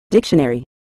Dictionary.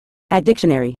 At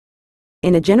dictionary.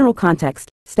 In a general context,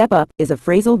 step up is a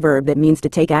phrasal verb that means to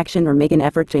take action or make an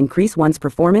effort to increase one's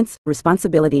performance,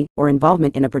 responsibility, or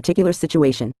involvement in a particular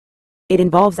situation. It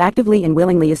involves actively and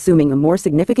willingly assuming a more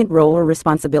significant role or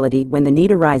responsibility when the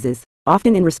need arises,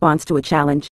 often in response to a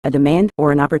challenge, a demand,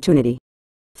 or an opportunity.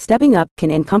 Stepping up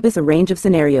can encompass a range of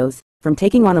scenarios, from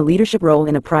taking on a leadership role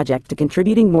in a project to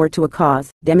contributing more to a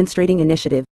cause, demonstrating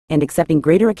initiative, and accepting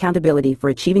greater accountability for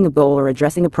achieving a goal or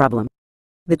addressing a problem.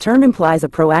 The term implies a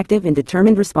proactive and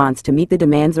determined response to meet the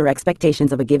demands or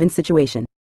expectations of a given situation.